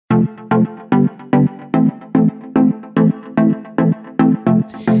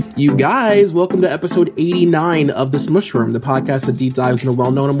You guys, welcome to episode 89 of The Smush Room, the podcast that deep dives into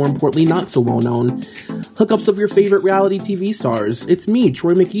well-known and more importantly, not so well-known hookups of your favorite reality TV stars. It's me,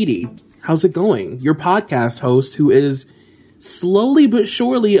 Troy McEady. How's it going? Your podcast host who is slowly but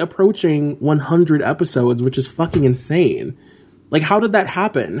surely approaching 100 episodes, which is fucking insane. Like, how did that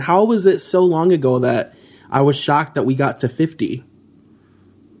happen? How was it so long ago that I was shocked that we got to 50?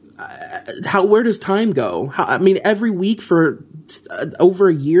 Where does time go? Every week for over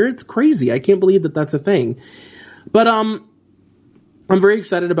a year, it's crazy. I can't believe that that's a thing. But I'm very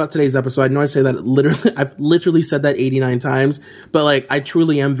excited about today's episode. I know I say that I've literally said that 89 times, but like, I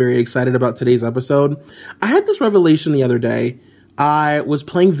truly am very excited about today's episode. I had this revelation the other day. I was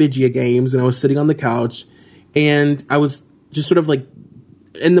playing video games and I was sitting on the couch and I was just sort of like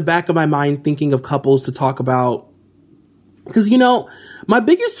in the back of my mind thinking of couples to talk about. Because, you know, my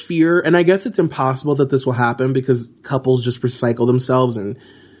biggest fear, and I guess it's impossible that this will happen because couples just recycle themselves and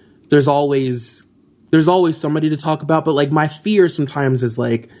there's always somebody to talk about. But like, my fear sometimes is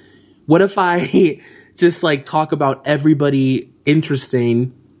like, what if I just like talk about everybody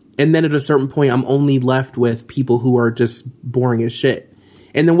interesting and then at a certain point I'm only left with people who are just boring as shit.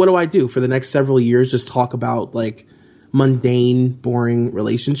 And then what do I do for the next several years? Just talk about like mundane, boring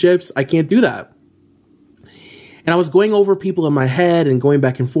relationships? I can't do that. And I was going over people in my head and going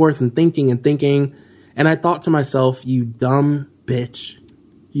back and forth and thinking. And I thought to myself, you dumb bitch,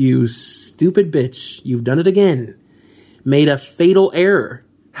 you stupid bitch, you've done it again. Made a fatal error.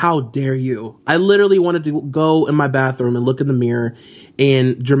 How dare you? I literally wanted to go in my bathroom and look in the mirror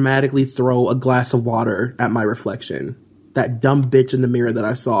and dramatically throw a glass of water at my reflection. That dumb bitch in the mirror that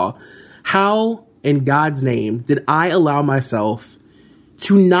I saw. How in God's name did I allow myself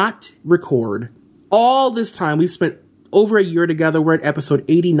to not record all this time? We've spent over a year together. We're at episode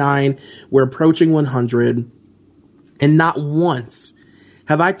 89. We're approaching 100. And not once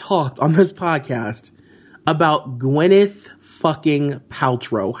have I talked on this podcast about Gwyneth fucking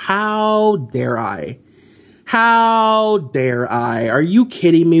Paltrow. How dare I? How dare I? Are you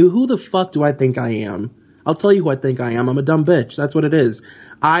kidding me? Who the fuck do I think I am? I'll tell you who I think I am. I'm a dumb bitch. That's what it is.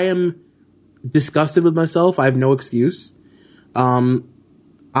 I am disgusted with myself. I have no excuse.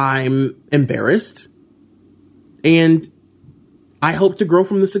 I'm embarrassed and I hope to grow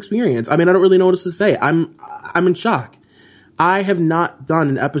from this experience. I mean, I don't really know what else to say. I'm in shock. I have not done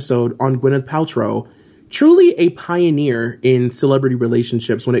an episode on Gwyneth Paltrow, truly a pioneer in celebrity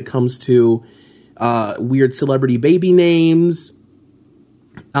relationships when it comes to weird celebrity baby names,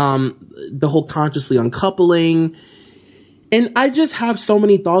 the whole consciously uncoupling. And I just have so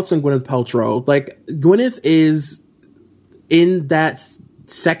many thoughts on Gwyneth Paltrow. Like, Gwyneth is in that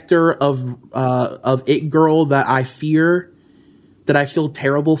sector of it girl that I fear, that I feel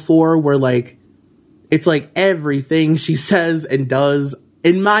terrible for, where like, it's like everything she says and does,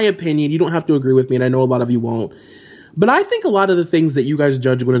 in my opinion, you don't have to agree with me, and I know a lot of you won't, but I think a lot of the things that you guys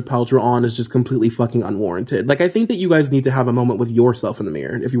judge Gwyneth Paltrow on is just completely fucking unwarranted. Like, I think that you guys need to have a moment with yourself in the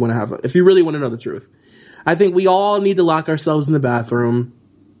mirror if you really want to know the truth. I think we all need to lock ourselves in the bathroom,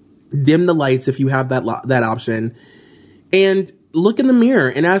 dim the lights if you have that option, and look in the mirror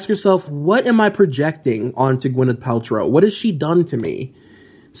and ask yourself, what am I projecting onto Gwyneth Paltrow? What has she done to me?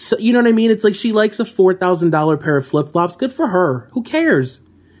 So, you know what I mean? It's like, she likes a $4,000 pair of flip-flops. Good for her. Who cares?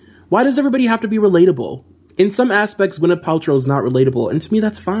 Why does everybody have to be relatable? In some aspects, Gwyneth Paltrow is not relatable, and to me,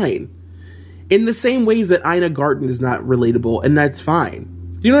 that's fine. In the same ways that Ina Garten is not relatable, and that's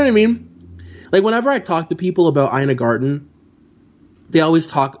fine. Do you know what I mean? Like, whenever I talk to people about Ina Garten, they always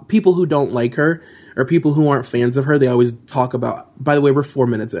talk, people who don't like her, or people who aren't fans of her, they always talk about, by the way, we're 4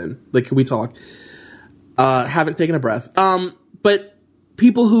 minutes in. Like, can we talk? Haven't taken a breath. But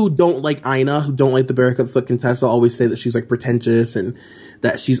people who don't like Ina, who don't like the Barefoot Foot Contessa, always say that she's like pretentious and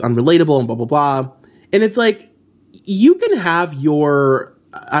that she's unrelatable and blah, blah, blah. And it's like, you can have your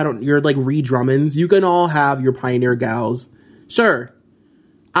like Ree Drummonds. You can all have your pioneer gals. Sure.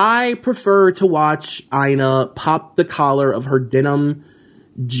 I prefer to watch Ina pop the collar of her denim,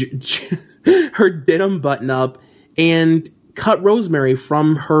 her denim button up and cut rosemary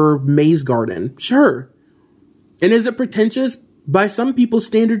from her maze garden. Sure. And is it pretentious? By some people's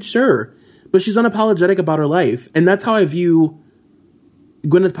standards, sure. But she's unapologetic about her life. And that's how I view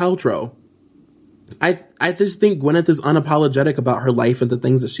Gwyneth Paltrow. I just think Gwyneth is unapologetic about her life and the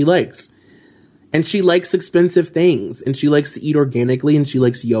things that she likes. And she likes expensive things, and she likes to eat organically, and she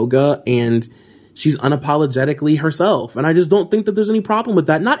likes yoga, and she's unapologetically herself. And I just don't think that there's any problem with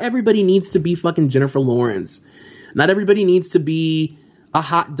that. Not everybody needs to be fucking Jennifer Lawrence. Not everybody needs to be a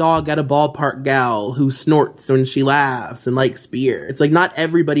hot dog at a ballpark gal who snorts when she laughs and likes beer. It's like, not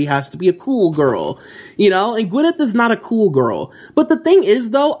everybody has to be a cool girl, you know? And Gwyneth is not a cool girl. But the thing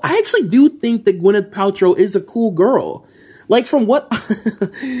is, though, I actually do think that Gwyneth Paltrow is a cool girl. Like, from what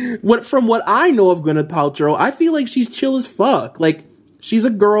I know of Gwyneth Paltrow, I feel like she's chill as fuck. Like, she's a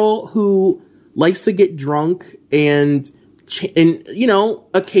girl who likes to get drunk and you know,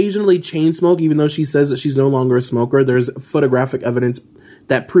 occasionally chain smoke, even though she says that she's no longer a smoker. There's photographic evidence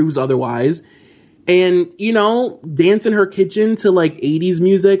that proves otherwise. And, you know, dance in her kitchen to like 80s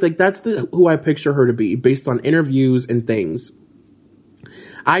music. Like, that's who I picture her to be based on interviews and things.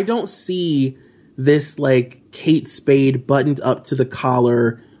 I don't see this like Kate Spade buttoned up to the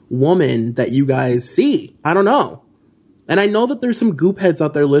collar woman that you guys see. I don't know. And I know that there's some goop heads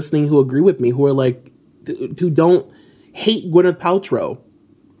out there listening who agree with me, who are like, who don't hate Gwyneth Paltrow.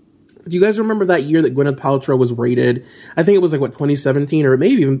 Do you guys remember that year that Gwyneth Paltrow was rated? I think it was like, 2017, or it may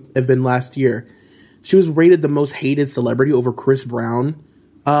even have been last year. She was rated the most hated celebrity over Chris Brown.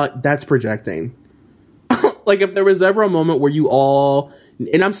 That's projecting. Like, if there was ever a moment where you all,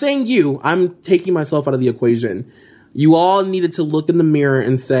 and I'm saying I'm taking myself out of the equation. You all needed to look in the mirror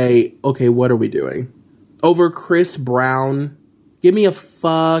and say, okay, what are we doing? Over Chris Brown? Give me a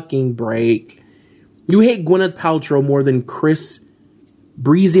fucking break. You hate Gwyneth Paltrow more than Chris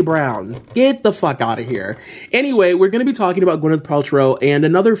Breezy Brown. Get the fuck out of here. Anyway, we're going to be talking about Gwyneth Paltrow and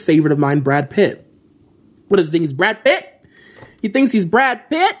another favorite of mine, Brad Pitt. What does he think? He's Brad Pitt? He thinks he's Brad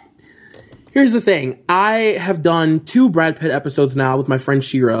Pitt? Here's the thing. I have done 2 Brad Pitt episodes now with my friend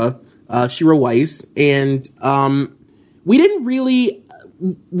Shira Weiss, and we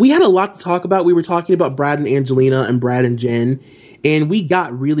had a lot to talk about. We were talking about Brad and Angelina and Brad and Jen. And we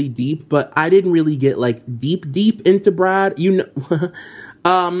got really deep, but I didn't really get like deep into Brad. You know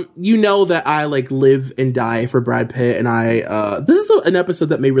that I like live and die for Brad Pitt, and this is an episode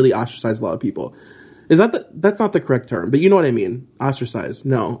that may really ostracize a lot of people. That's not the correct term, but you know what I mean. Ostracize.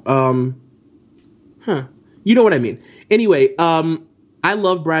 No. You know what I mean. Anyway, I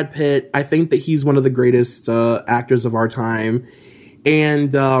love Brad Pitt. I think that he's one of the greatest actors of our time.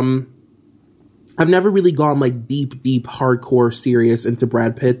 And I've never really gone like deep, hardcore serious into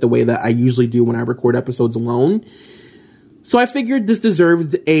Brad Pitt the way that I usually do when I record episodes alone. So I figured this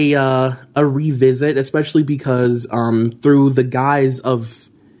deserved a revisit, especially because through the guise of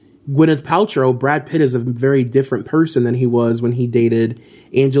Gwyneth Paltrow, Brad Pitt is a very different person than he was when he dated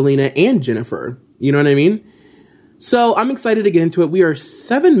Angelina and Jennifer. You know what I mean? So I'm excited to get into it. We are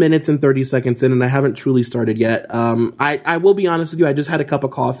 7 minutes and 30 seconds in, and I haven't truly started yet. I will be honest with you. I just had a cup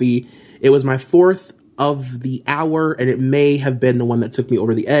of coffee. It was my 4th of the hour, and it may have been the one that took me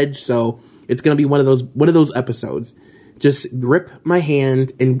over the edge. So it's going to be one of those episodes. Just grip my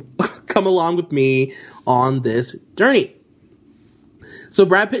hand and come along with me on this journey. So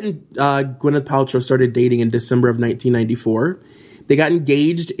Brad Pitt and Gwyneth Paltrow started dating in December of 1994. They got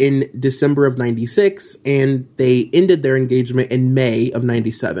engaged in December of 96, and they ended their engagement in May of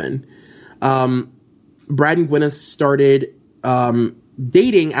 97. Brad and Gwyneth started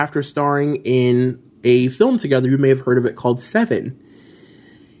dating after starring in a film together. You may have heard of it, called Seven.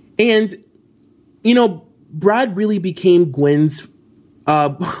 And, you know, Brad really became Gwen's...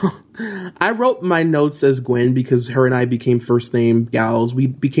 I wrote my notes as Gwen because her and I became first name gals. We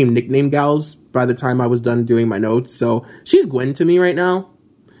became nickname gals by the time I was done doing my notes. So she's Gwen to me right now.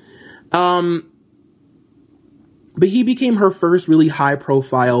 But he became her first really high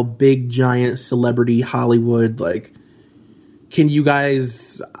profile, big, giant celebrity Hollywood. Like, can you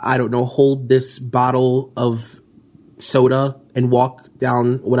guys, I don't know, hold this bottle of soda and walk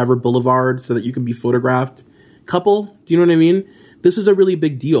down whatever boulevard so that you can be photographed? Couple? Do you know what I mean? This is a really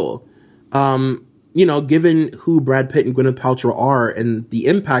big deal. You know, given who Brad Pitt and Gwyneth Paltrow are and the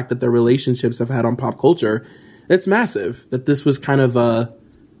impact that their relationships have had on pop culture, it's massive that this was kind of a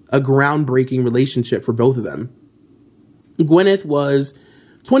groundbreaking relationship for both of them. Gwyneth was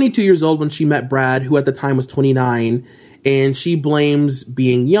 22 years old when she met Brad, who at the time was 29, and she blames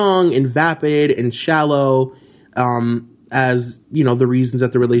being young and vapid and shallow as, you know, the reasons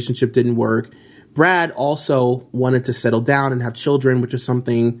that the relationship didn't work. Brad also wanted to settle down and have children, which is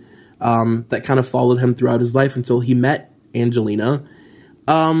something that kind of followed him throughout his life until he met Angelina.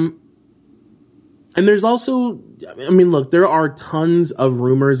 And there's also, I mean, look, there are tons of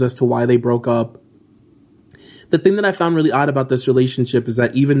rumors as to why they broke up. The thing that I found really odd about this relationship is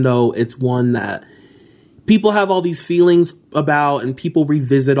that even though it's one that people have all these feelings about and people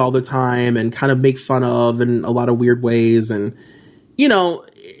revisit all the time and kind of make fun of in a lot of weird ways, and, you know,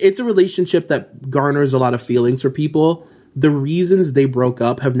 it's a relationship that garners a lot of feelings for people. The reasons they broke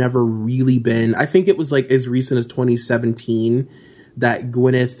up have never really been, I think it was like as recent as 2017 that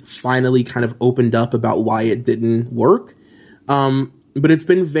Gwyneth finally kind of opened up about why it didn't work. But it's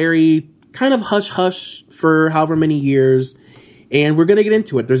been very kind of hush-hush for however many years, and we're going to get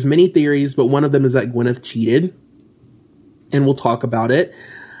into it. There's many theories, but one of them is that Gwyneth cheated, and we'll talk about it.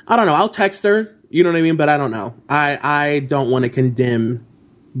 I don't know. I'll text her, you know what I mean? But I don't know. I don't want to condemn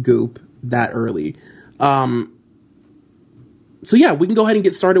Goop that early. So yeah, we can go ahead and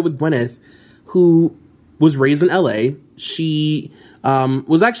get started with Gwyneth, who was raised in LA. She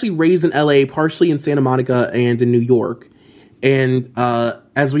was actually raised in LA, partially in Santa Monica and in New York. And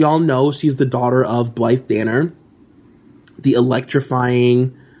as we all know, she's the daughter of Blythe Danner, the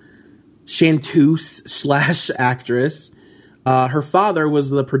electrifying chanteuse / actress. Her father was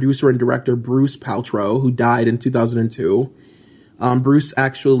the producer and director Bruce Paltrow, who died in 2002. Bruce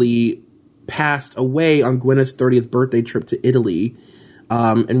actually passed away on Gwyneth's 30th birthday trip to Italy.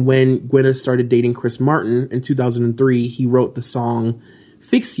 And when Gwyneth started dating Chris Martin in 2003, he wrote the song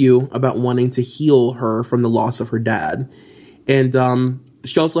Fix You about wanting to heal her from the loss of her dad. And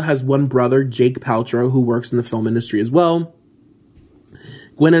she also has one brother, Jake Paltrow, who works in the film industry as well.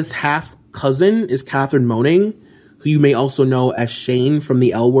 Gwyneth's half cousin is Catherine Moaning, who you may also know as Shane from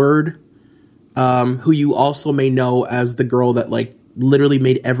The L Word, who you also may know as the girl that like literally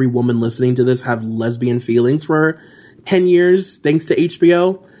made every woman listening to this have lesbian feelings for 10 years, thanks to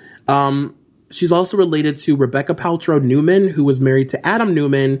HBO. She's also related to Rebecca Paltrow Newman, who was married to Adam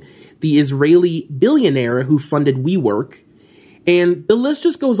Newman, the Israeli billionaire who funded WeWork. And the list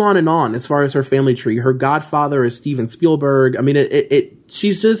just goes on and on as far as her family tree. Her godfather is Steven Spielberg. I mean,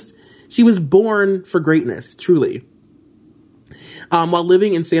 she was born for greatness, truly. While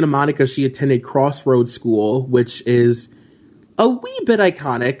living in Santa Monica, she attended Crossroads School, which is a wee bit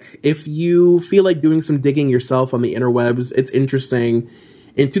iconic. If you feel like doing some digging yourself on the interwebs, it's interesting.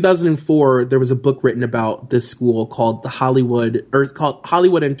 In 2004, there was a book written about this school called it's called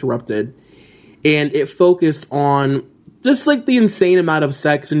Hollywood Interrupted. And it focused on just like the insane amount of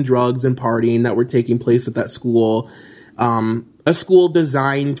sex and drugs and partying that were taking place at that school. A school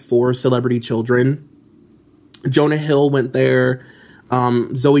designed for celebrity children. Jonah Hill went there.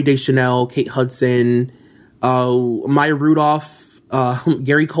 Zooey Deschanel, Kate Hudson, Maya Rudolph,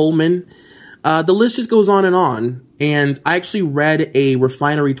 Gary Coleman. The list just goes on and on. And I actually read a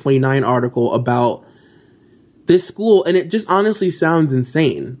Refinery 29 article about this school, and it just honestly sounds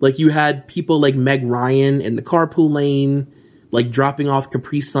insane. Like, you had people like Meg Ryan in the carpool lane, like dropping off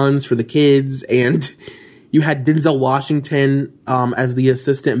Capri Suns for the kids, and you had Denzel Washington as the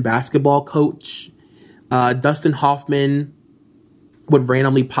assistant basketball coach. Dustin Hoffman would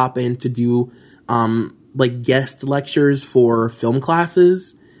randomly pop in to do like guest lectures for film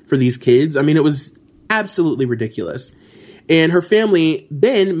classes for these kids. I mean, it was absolutely ridiculous. And her family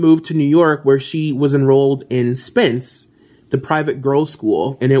then moved to New York, where she was enrolled in Spence, the private girls'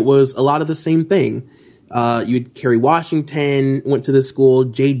 school. And it was a lot of the same thing. You'd Kerry Washington went to the school,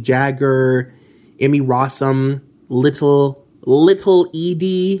 Jade Jagger, Emmy Rossum, little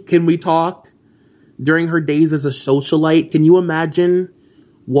Edie. Can we talk? During her days as a socialite, can you imagine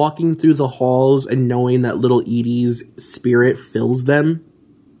walking through the halls and knowing that little Edie's spirit fills them?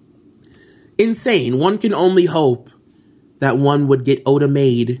 Insane. One can only hope that one would get Oda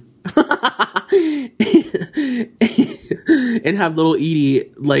made and have little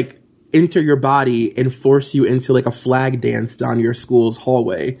Edie like enter your body and force you into like a flag dance down your school's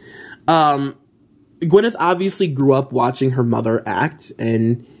hallway. Gwyneth obviously grew up watching her mother act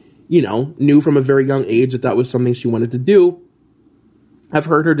and, you know, knew from a very young age that that was something she wanted to do. I've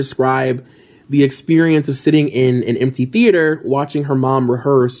heard her describe the experience of sitting in an empty theater, watching her mom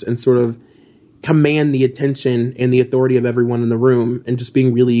rehearse and sort of command the attention and the authority of everyone in the room, and just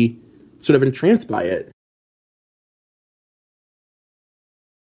being really sort of entranced by it.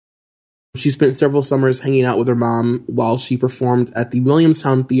 She spent several summers hanging out with her mom while she performed at the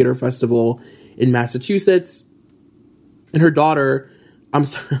Williamstown Theater Festival in Massachusetts. And her daughter,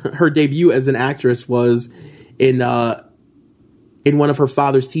 her debut as an actress was in one of her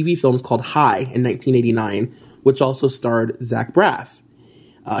father's TV films called High in 1989, which also starred Zach Braff.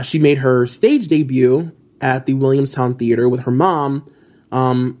 She made her stage debut at the Williamstown Theater with her mom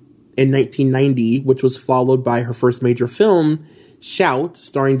in 1990, which was followed by her first major film, Shout,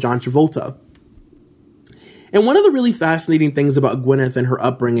 starring John Travolta. And one of the really fascinating things about Gwyneth and her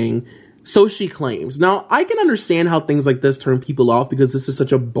upbringing, so she claims. Now, I can understand how things like this turn people off because this is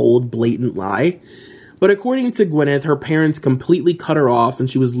such a bold, blatant lie. But according to Gwyneth, her parents completely cut her off, and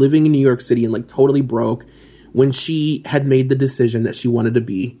she was living in New York City and like totally broke when she had made the decision that she wanted to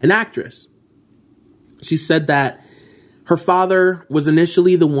be an actress. She said that her father was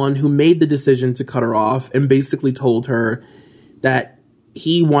initially the one who made the decision to cut her off and basically told her that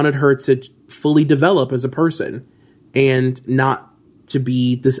he wanted her to fully develop as a person and not to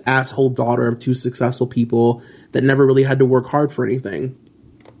be this asshole daughter of two successful people that never really had to work hard for anything.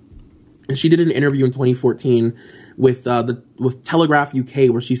 And she did an interview in 2014 with Telegraph UK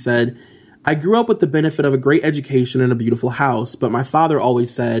where she said, "I grew up with the benefit of a great education and a beautiful house, but my father always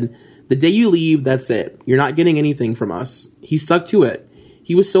said, the day you leave, that's it. You're not getting anything from us." He stuck to it.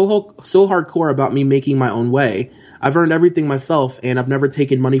 He was so hardcore about me making my own way. I've earned everything myself, and I've never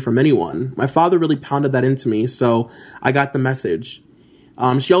taken money from anyone. My father really pounded that into me, so I got the message.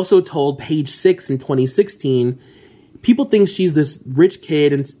 She also told Page 6 in 2016, "People think she's this rich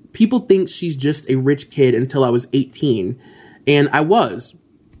kid, and people think she's just a rich kid until I was 18. And I was.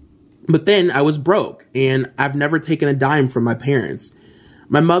 But then I was broke, and I've never taken a dime from my parents.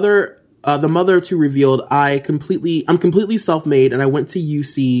 My mother, the mother too, revealed, I'm completely self-made, and I went to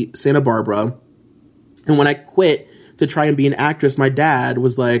UC Santa Barbara. And when I quit to try and be an actress, my dad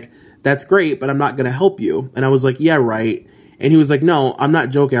was like, 'That's great, but I'm not going to help you.' And I was like, 'Yeah, right.' And he was like, 'No, I'm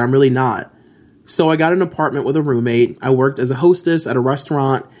not joking. I'm really not.' So I got an apartment with a roommate. I worked as a hostess at a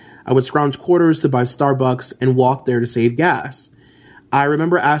restaurant. I would scrounge quarters to buy Starbucks and walk there to save gas. I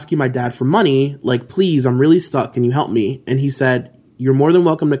remember asking my dad for money, like, 'Please, I'm really stuck. Can you help me?' And he said, 'You're more than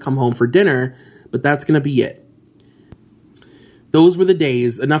welcome to come home for dinner, but that's going to be it.' Those were the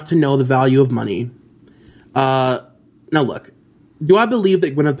days, enough to know the value of money. Now look, do I believe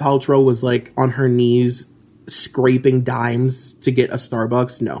that Gwyneth Paltrow was like on her knees scraping dimes to get a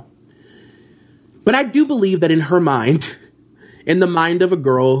Starbucks? No. But I do believe that in her mind, in the mind of a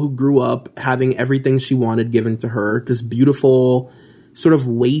girl who grew up having everything she wanted given to her, this beautiful, sort of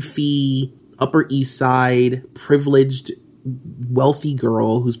wafy, Upper East Side, privileged, wealthy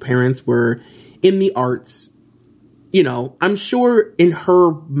girl whose parents were in the arts, you know, I'm sure in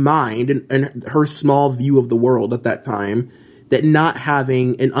her mind and her small view of the world at that time, that not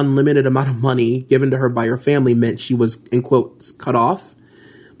having an unlimited amount of money given to her by her family meant she was, in quotes, cut off.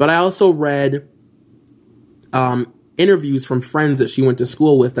 But I also read interviews from friends that she went to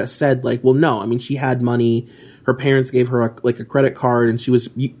school with that said, like, well, no, I mean, she had money. Her parents gave her a credit card, and she was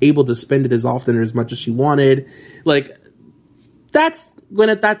able to spend it as often or as much as she wanted. Like, that's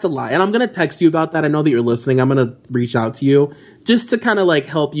a lie. And I'm going to text you about that. I know that you're listening. I'm going to reach out to you just to kind of like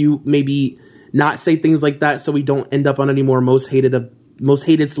help you maybe not say things like that so we don't end up on any more most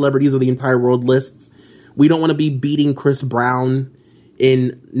hated celebrities of the entire world lists. We don't want to be beating Chris Brown,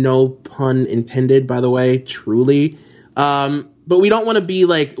 in no pun intended, by the way, truly. But we don't want to be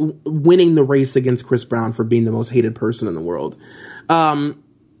like winning the race against Chris Brown for being the most hated person in the world.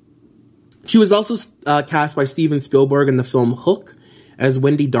 She was also cast by Steven Spielberg in the film Hook as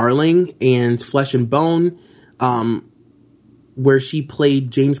Wendy Darling and Flesh and Bone, where she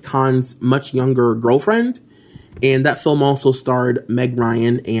played James Caan's much younger girlfriend. And that film also starred Meg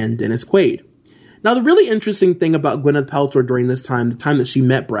Ryan and Dennis Quaid. Now, the really interesting thing about Gwyneth Paltrow during this time, the time that she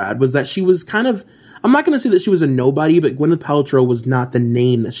met Brad, was that she was kind of, I'm not going to say that she was a nobody, but Gwyneth Paltrow was not the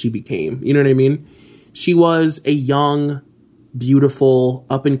name that she became. You know what I mean? She was a young, beautiful,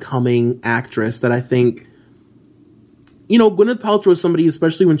 up-and-coming actress that I think, you know, Gwyneth Paltrow is somebody,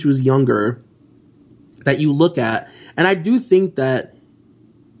 especially when she was younger, that you look at. And I do think that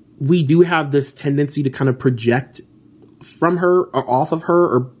we do have this tendency to kind of project from her or off of her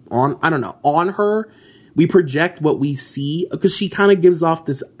or on, I don't know, on her. We project what we see because she kind of gives off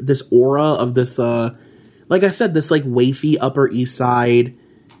this aura of this, like I said, this like wafy Upper East Side,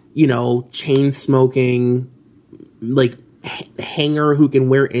 you know, chain smoking, like hanger who can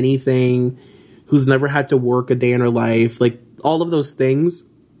wear anything, who's never had to work a day in her life, like all of those things,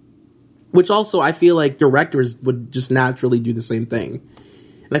 which also I feel like directors would just naturally do the same thing.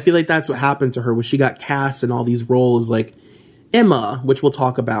 And I feel like that's what happened to her, was she got cast in all these roles like Emma, which we'll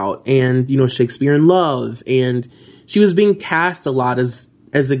talk about, and, you know, Shakespeare in Love. And she was being cast a lot as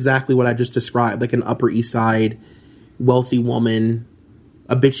exactly what I just described, like an Upper East Side wealthy woman,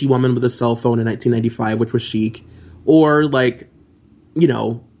 a bitchy woman with a cell phone in 1995, which was chic, or like, you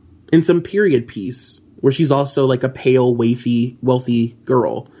know, in some period piece where she's also like a pale, wafy, wealthy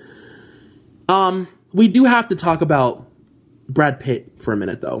girl. We do have to talk about Brad Pitt for a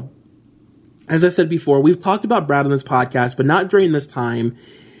minute, though. As I said before, we've talked about Brad on this podcast, but not during this time.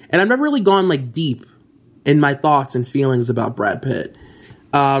 And I've never really gone like deep in my thoughts and feelings about Brad Pitt.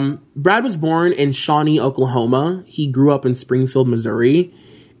 Brad was born in Shawnee, Oklahoma. He grew up in Springfield, Missouri.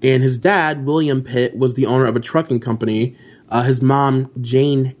 And his dad, William Pitt, was the owner of a trucking company. His mom,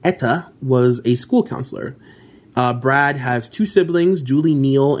 Jane Etta, was a school counselor. Brad has two siblings, Julie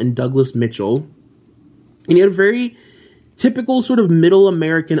Neal and Douglas Mitchell. And he had a very typical sort of middle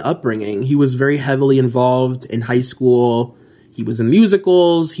American upbringing. He was very heavily involved in high school. He was in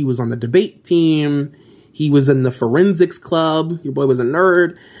musicals. He was on the debate team. He was in the forensics club. Your boy was a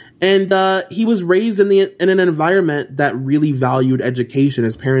nerd. And he was raised in an environment that really valued education.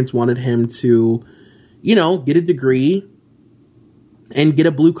 His parents wanted him to, get a degree and get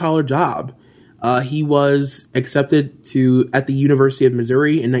a blue-collar job. He was accepted at the University of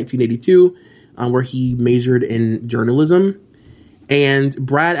Missouri in 1982, where he majored in journalism. And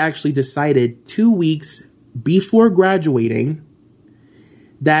Brad actually decided 2 weeks before graduating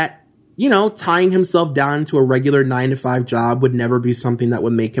that, tying himself down to a regular 9-to-5 job would never be something that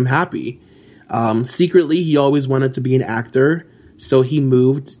would make him happy. Secretly, he always wanted to be an actor, so he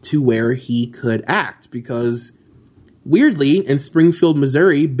moved to where he could act because, weirdly, in Springfield,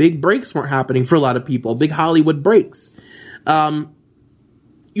 Missouri, big breaks weren't happening for a lot of people, big Hollywood breaks.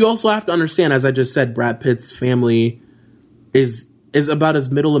 You also have to understand, as I just said, Brad Pitt's family is about as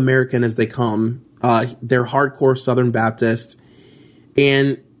middle American as they come. They're hardcore Southern Baptist,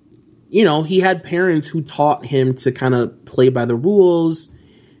 and he had parents who taught him to kind of play by the rules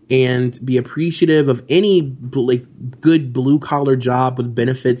and be appreciative of any good blue collar job with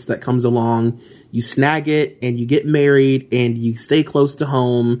benefits that comes along. You snag it and you get married and you stay close to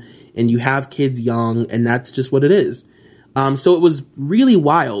home and you have kids young, and that's just what it is. So it was really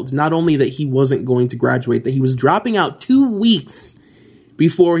wild, not only that he wasn't going to graduate, that he was dropping out 2 weeks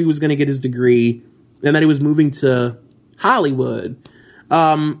before he was going to get his degree, and that he was moving to Hollywood.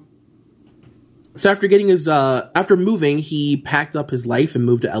 So after moving, he packed up his life and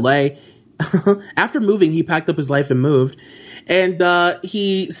moved to LA. After moving, he packed up his life and moved. And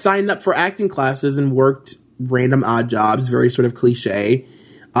he signed up for acting classes and worked random odd jobs, very sort of cliche.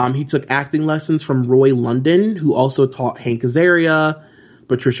 He took acting lessons from Roy London, who also taught Hank Azaria,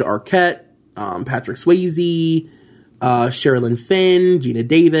 Patricia Arquette, Patrick Swayze, Sherilyn Fenn, Gina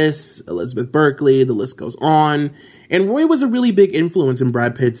Davis, Elizabeth Berkley, the list goes on. And Roy was a really big influence in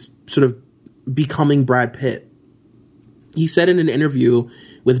Brad Pitt's sort of becoming Brad Pitt. He said in an interview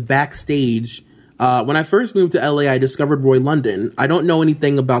with Backstage, when I first moved to LA, I discovered Roy London. I didn't know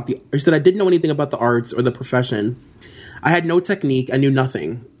anything about the arts or the profession. I had no technique. I knew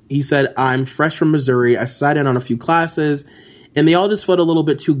nothing. He said, I'm fresh from Missouri. I sat in on a few classes and they all just felt a little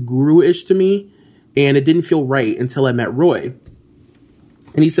bit too guru-ish to me. And it didn't feel right until I met Roy.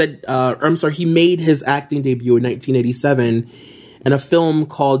 And he said, he made his acting debut in 1987 in a film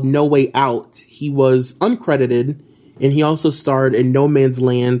called No Way Out. He was uncredited, and he also starred in No Man's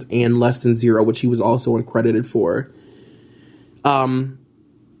Land and Less Than Zero, which he was also uncredited for.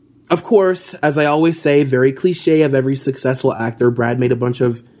 Of course, as I always say, very cliche of every successful actor, Brad made a bunch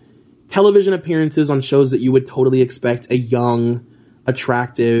of television appearances on shows that you would totally expect a young,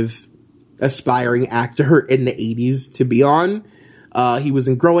 attractive, aspiring actor in the 80s to be on. He was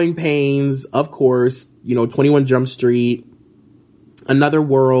in Growing Pains, of course, 21 Jump Street, Another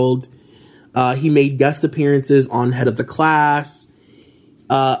World. He made guest appearances on Head of the Class.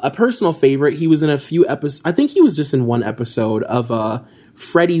 A personal favorite, he was in a few episodes. I think he was just in one episode of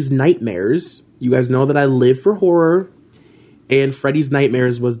Freddy's Nightmares. You guys know that I live for horror. And Freddy's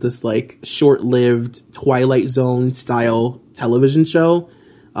Nightmares was this short-lived Twilight Zone style television show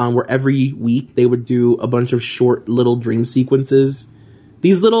where every week they would do a bunch of short little dream sequences.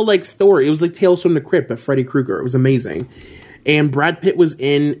 These little story. It was like Tales from the Crypt, but Freddy Krueger. It was amazing. And Brad Pitt was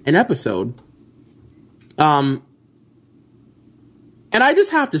in an episode. And I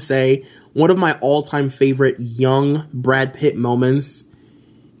just have to say, one of my all-time favorite young Brad Pitt moments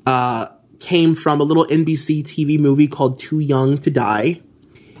came from a little NBC TV movie called Too Young to Die.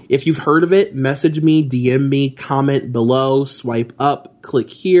 If you've heard of it, message me, DM me, comment below, swipe up, click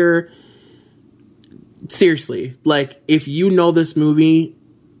here. Seriously, if you know this movie,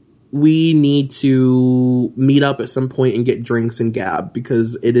 we need to meet up at some point and get drinks and gab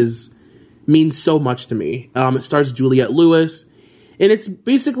because it means so much to me. It stars Juliette Lewis, and it's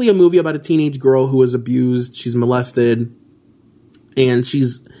basically a movie about a teenage girl who is abused. She's molested, and she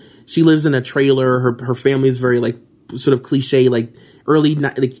lives in a trailer. Her family is very sort of cliche, early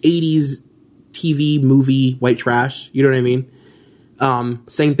 80s TV movie white trash. You know what I mean?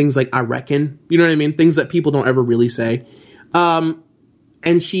 Saying things like "I reckon," you know what I mean? Things that people don't ever really say.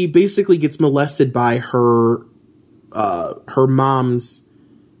 And she basically gets molested by her mom's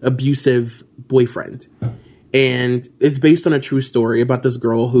abusive boyfriend. And it's based on a true story about this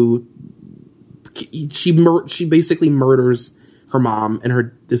girl who she basically murders her mom and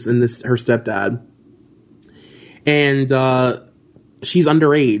her stepdad. And she's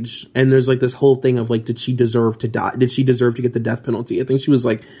underage, and there's this whole thing of did she deserve to die? Did she deserve to get the death penalty? I think she was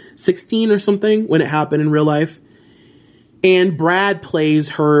 16 or something when it happened in real life. And Brad plays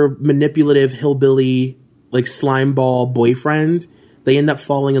her manipulative hillbilly like slimeball boyfriend. They end up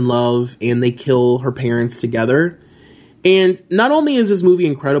falling in love and they kill her parents together. And not only is this movie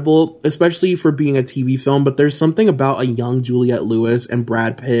incredible, especially for being a TV film, but there's something about a young Juliette Lewis and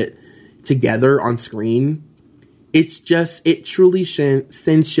Brad Pitt together on screen. It's just, it truly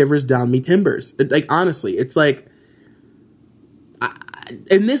sends shivers down me timbers. Like, honestly, it's like,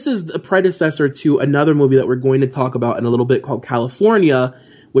 and this is the predecessor to another movie that we're going to talk about in a little bit called California,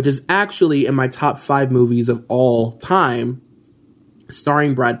 which is actually in my top 5 movies of all time,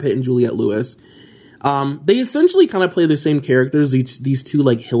 starring Brad Pitt and Juliette Lewis. They essentially kind of play the same characters, these two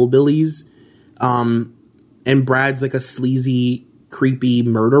like hillbillies, and Brad's like a sleazy, creepy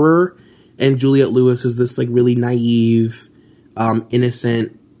murderer, and Juliette Lewis is this like really naive,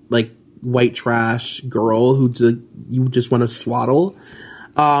 innocent, like white trash girl who you just want to swaddle.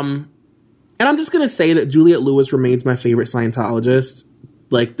 And I'm just gonna say that Juliette Lewis remains my favorite Scientologist.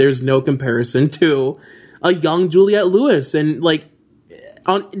 Like, there's no comparison to a young Juliette Lewis, and like,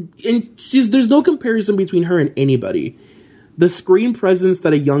 there's no comparison between her and anybody. The screen presence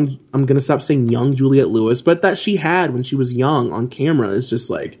that I'm gonna stop saying young Juliette Lewis, but that she had when she was young on camera is just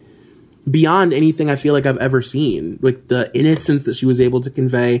like beyond anything I feel like I've ever seen. Like, the innocence that she was able to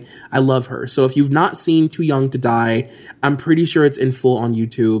convey, I love her. So if you've not seen Too Young to Die, I'm pretty sure it's in full on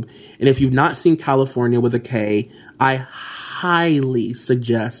YouTube. And if you've not seen California with a K, I highly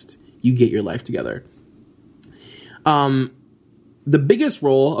suggest you get your life together. The biggest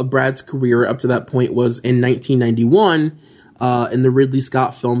role of Brad's career up to that point was in 1991 in the Ridley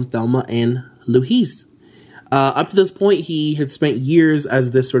Scott film Thelma and Louise. Up to this point, he had spent years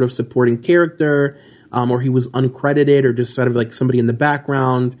as this sort of supporting character, or he was uncredited or just sort of like somebody in the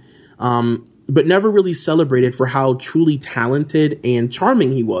background, but never really celebrated for how truly talented and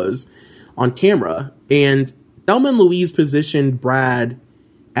charming he was on camera. And Thelma and Louise positioned Brad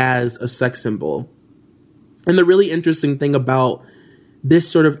as a sex symbol. And the really interesting thing about this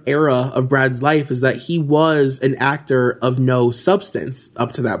sort of era of Brad's life is that he was an actor of no substance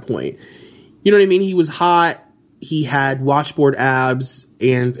up to that point. You know what I mean? He was hot. He had washboard abs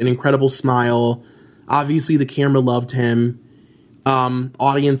and an incredible smile. Obviously, the camera loved him.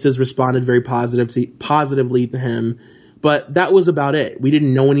 Audiences responded very positively to him. But that was about it. We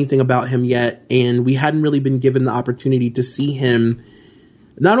didn't know anything about him yet, and we hadn't really been given the opportunity to see him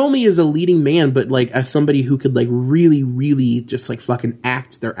not only as a leading man, but like as somebody who could like really, really just like fucking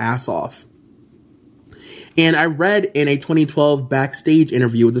act their ass off. And I read in a 2012 backstage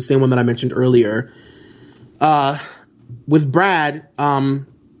interview, the same one that I mentioned earlier, with Brad, I'm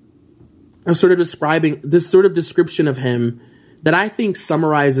sort of describing this sort of description of him that I think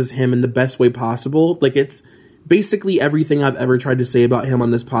summarizes him in the best way possible. Like, it's basically everything I've ever tried to say about him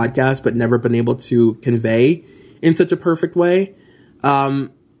on this podcast, but never been able to convey in such a perfect way.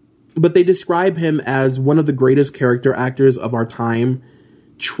 But they describe him as one of the greatest character actors of our time,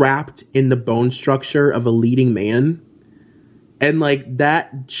 trapped in the bone structure of a leading man. And like,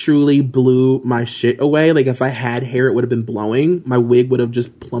 that truly blew my shit away. Like, if I had hair, it would have been blowing. My wig would have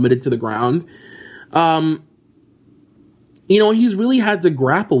just plummeted to the ground. You know, he's really had to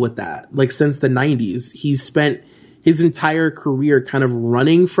grapple with that, like, since the 90s. He's spent his entire career kind of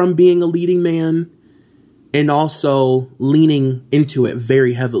running from being a leading man and also leaning into it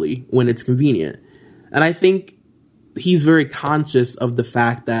very heavily when it's convenient. And I think he's very conscious of the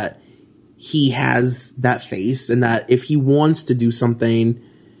fact that he has that face, and that if he wants to do something,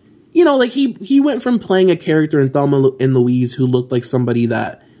 you know, like he went from playing a character in Thelma and Louise who looked like somebody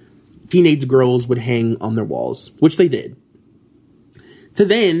that teenage girls would hang on their walls, which they did, to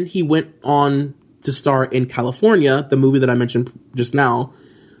then he went on to star in California, the movie that I mentioned just now,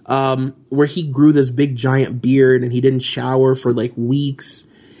 where he grew this big giant beard and he didn't shower for like weeks,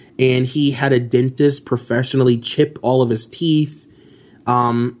 and he had a dentist professionally chip all of his teeth.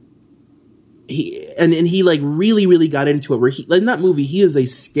 He like really, really got into it, where he, like, in that movie, he is a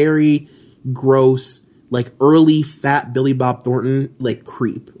scary, gross, like early fat Billy Bob Thornton, like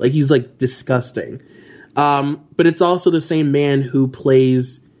creep. Like, he's like disgusting. But it's also the same man who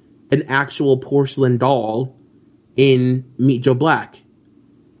plays an actual porcelain doll in Meet Joe Black,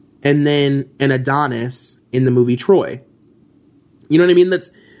 and then an Adonis in the movie Troy. You know what I mean? That's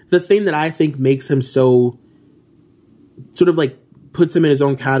the thing that I think makes him so, sort of like puts him in his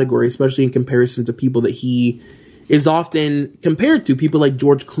own category, especially in comparison to people that he is often compared to, people like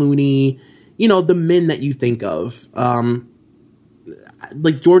George Clooney, you know, the men that you think of.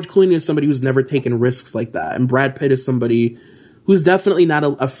 Like, George Clooney is somebody who's never taken risks like that, and Brad Pitt is somebody who's definitely not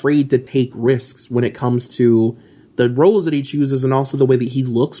afraid to take risks when it comes to the roles that he chooses, and also the way that he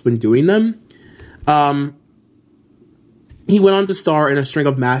looks when doing them. He went on to star in a string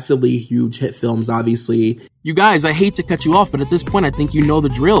of massively huge hit films, obviously. You guys, I hate to cut you off, but at this point, I think you know the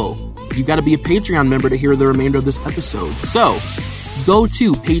drill. You gotta be a Patreon member to hear the remainder of this episode. So, go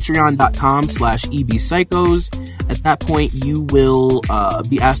to patreon.com/ebpsychos. At that point, you will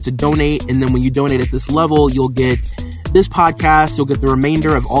be asked to donate, and then when you donate at this level, you'll get this podcast, you'll get the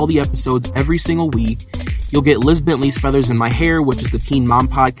remainder of all the episodes every single week. You'll get Liz Bentley's Feathers in My Hair, which is the Teen Mom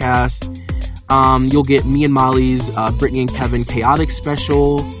podcast. You'll get me and Molly's Brittany and Kevin Chaotic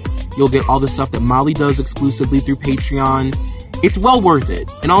special. You'll get all the stuff that Molly does exclusively through Patreon. It's well worth it.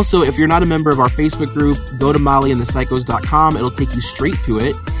 And also, if you're not a member of our Facebook group, go to mollyandthepsychos.com. It'll take you straight to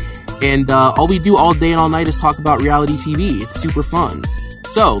it. And all we do all day and all night is talk about reality TV. It's super fun.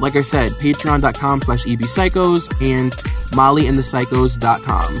 So, like I said, patreon.com/ebpsychos and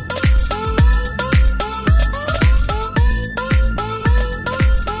mollyandthepsychos.com.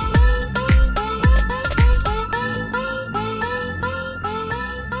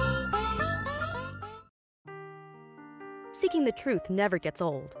 Seeking the truth never gets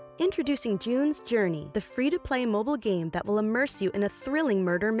old. Introducing June's Journey, the free-to-play mobile game that will immerse you in a thrilling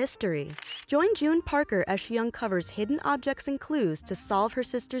murder mystery. Join June Parker as she uncovers hidden objects and clues to solve her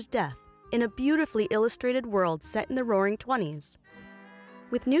sister's death in a beautifully illustrated world set in the Roaring '20s.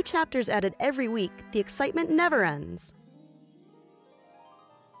 With new chapters added every week, the excitement never ends.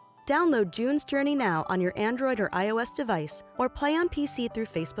 Download June's Journey now on your Android or iOS device, or play on PC through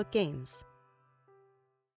Facebook Games.